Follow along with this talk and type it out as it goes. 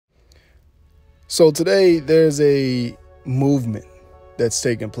So today there's a movement that's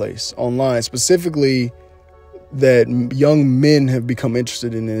taking place online, specifically that young men have become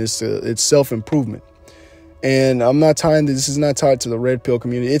interested in. It's self-improvement. And I'm not tying this is not tied to the red pill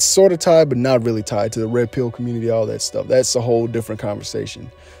community. It's sort of tied, but not really tied to the red pill community, all that stuff. That's a whole different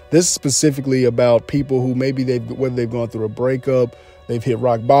conversation. This is specifically about people who maybe whether they've gone through a breakup, they've hit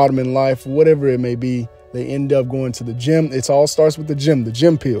rock bottom in life, whatever it may be, they end up going to the gym. It all starts with the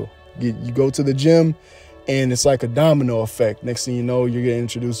gym pill. You go to the gym and it's like a domino effect. Next thing you know, you're getting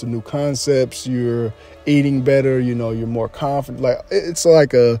introduced to new concepts. You're eating better. You're more confident. It's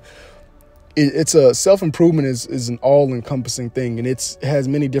a self-improvement is an all-encompassing thing, and it has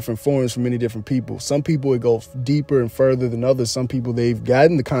many different forms for many different people. Some people, it goes deeper and further than others. Some people, they've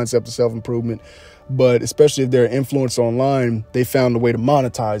gotten the concept of self-improvement, but especially if they're an influencer online, they found a way to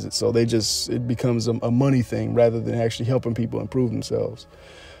monetize it. So it becomes a money thing rather than actually helping people improve themselves.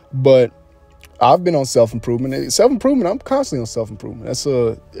 But I've been on self-improvement. Self-improvement, I'm constantly on self-improvement. That's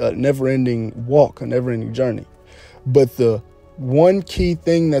a never-ending walk, a never-ending journey. But the one key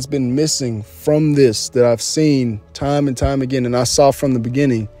thing that's been missing from this that I've seen time and time again, and I saw from the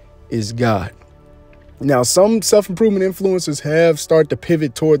beginning, is God. Now, some self-improvement influencers have started to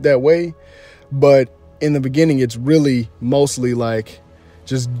pivot toward that way, but in the beginning, it's really mostly like,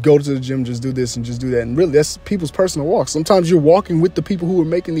 just go to the gym, just do this and just do that. And really, that's people's personal walks. Sometimes you're walking with the people who are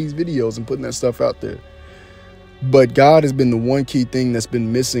making these videos and putting that stuff out there. But God has been the one key thing that's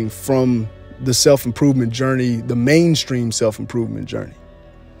been missing from the self-improvement journey, the mainstream self-improvement journey.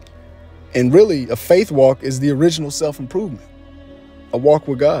 And really, a faith walk is the original self-improvement, a walk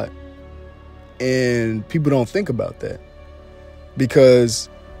with God. And people don't think about that, because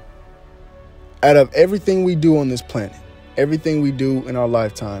out of everything we do on this planet, everything we do in our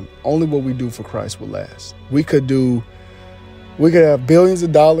lifetime, only what we do for Christ will last. We could have billions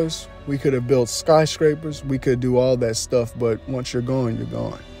of dollars. We could have built skyscrapers. We could do all that stuff. But once you're gone, you're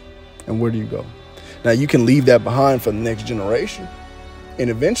gone. And where do you go? Now, you can leave that behind for the next generation. And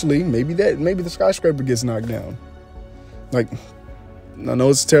eventually, maybe the skyscraper gets knocked down. Like, I know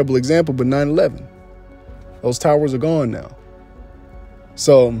it's a terrible example, but 9/11. Those towers are gone now.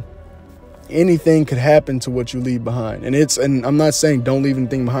 So anything could happen to what you leave behind. And I'm not saying don't leave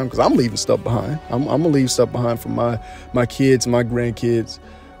anything behind, because I'm leaving stuff behind. I'm going to leave stuff behind for my kids, my grandkids.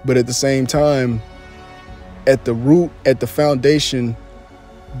 But at the same time, at the root, at the foundation,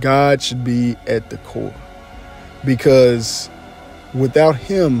 God should be at the core, because without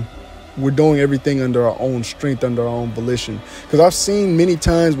him, we're doing everything under our own strength, under our own volition. Because I've seen many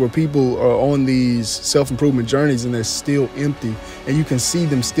times where people are on these self-improvement journeys and they're still empty, and you can see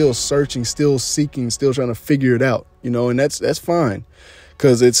them still searching, still seeking, still trying to figure it out, and that's fine,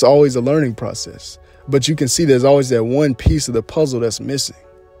 because it's always a learning process. But you can see there's always that one piece of the puzzle that's missing.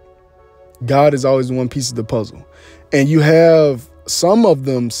 God is always one piece of the puzzle. And you have some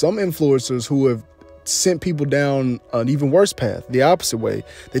influencers who have sent people down an even worse path, the opposite way.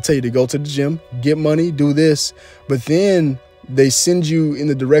 They tell you to go to the gym, get money, do this, but then they send you in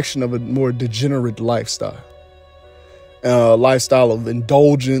the direction of a more degenerate lifestyle. Lifestyle of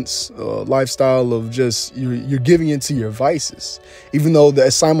indulgence, lifestyle of just you're giving into your vices, even though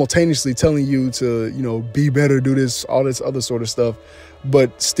they're simultaneously telling you to, be better, do this, all this other sort of stuff,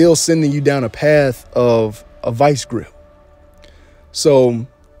 but still sending you down a path of a vice grip. So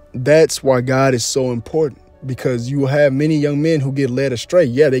that's why God is so important, because you have many young men who get led astray.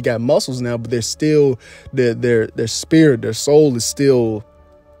 Yeah, they got muscles now, but they're still, their spirit, their soul is still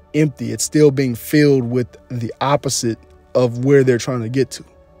empty. It's still being filled with the opposite of where they're trying to get to.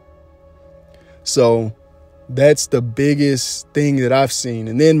 So that's the biggest thing that I've seen.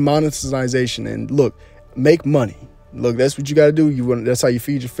 And then monetization. And look, make money. Look, that's what you got to do. That's how you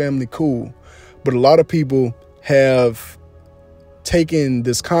feed your family. Cool. But a lot of people have taken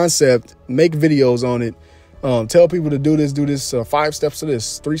this concept, make videos on it, tell people to do this, 5 steps to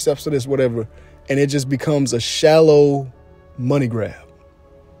this, 3 steps to this, whatever. And it just becomes a shallow money grab.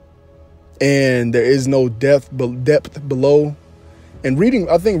 And there is no depth below. And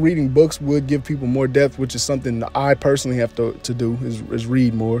I think reading books would give people more depth, which is something that I personally have to do is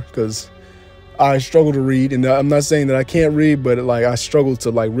read more, because I struggle to read. And I'm not saying that I can't read, but I struggle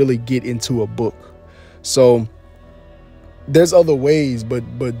to really get into a book. So there's other ways, but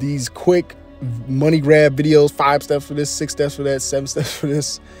these quick money grab videos, 5 steps for this, 6 steps for that, 7 steps for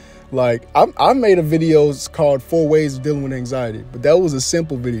this. I made a video called 4 Ways of Dealing with Anxiety, but that was a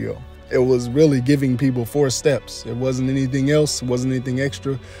simple video. It was really giving people 4 steps. It wasn't anything else. It wasn't anything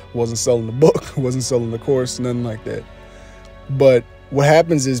extra. It wasn't selling the book. It wasn't selling the course, nothing like that. But what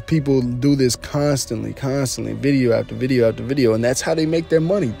happens is people do this constantly, video after video after video, and that's how they make their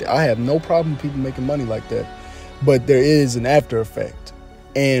money. I have no problem with people making money like that, but there is an after effect.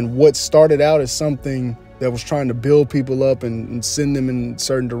 And what started out as something that was trying to build people up and send them in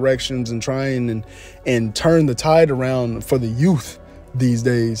certain directions and trying and turn the tide around for the youth these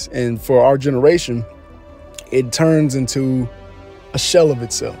days and for our generation, it turns into a shell of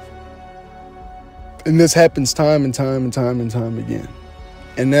itself. And this happens time and time again.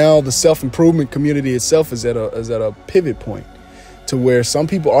 And now the self-improvement community itself is at a pivot point to where some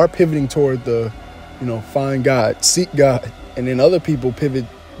people are pivoting toward the, find God, seek God. And then other people pivot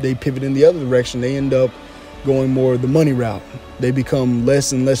in the other direction. They end up going more the money route. They become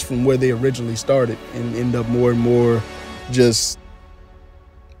less and less from where they originally started and end up more and more just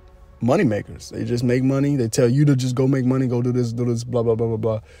money makers. They just make money. They tell you to just go make money, go do this, blah, blah, blah, blah,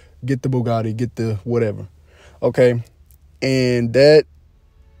 blah. Get the Bugatti, get the whatever. Okay. And that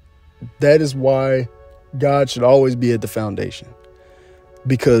is why God should always be at the foundation,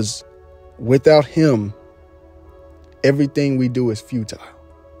 because without him, everything we do is futile.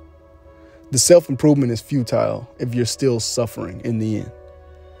 The self-improvement is futile if you're still suffering in the end.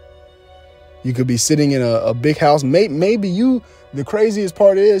 You could be sitting in a big house. Maybe the craziest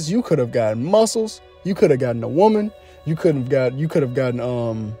part is you could have gotten muscles. You could have gotten a woman. You could have gotten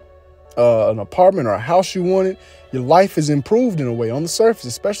an apartment or a house you wanted. Your life is improved in a way on the surface,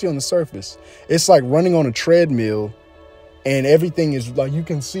 especially on the surface. It's like running on a treadmill and everything is like you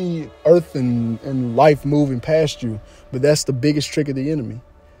can see earth and life moving past you. But that's the biggest trick of the enemy,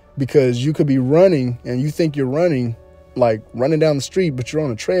 because you could be running and you think you're running, like running down the street, but you're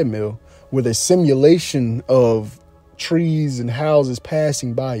on a treadmill with a simulation of trees and houses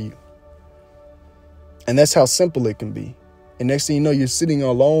passing by you. And that's how simple it can be. And next thing you know, you're sitting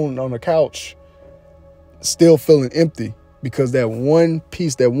alone on a couch, still feeling empty because that one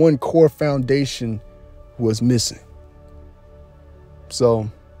piece, that one core foundation was missing. So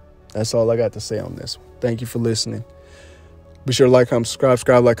that's all I got to say on this one. Thank you for listening. Be sure to like, comment,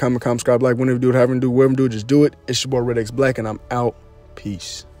 subscribe, like, comment, subscribe, like, whenever you do it, however you do it, wherever you do it, just do it. It's your boy Red X Black, and I'm out.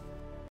 Peace.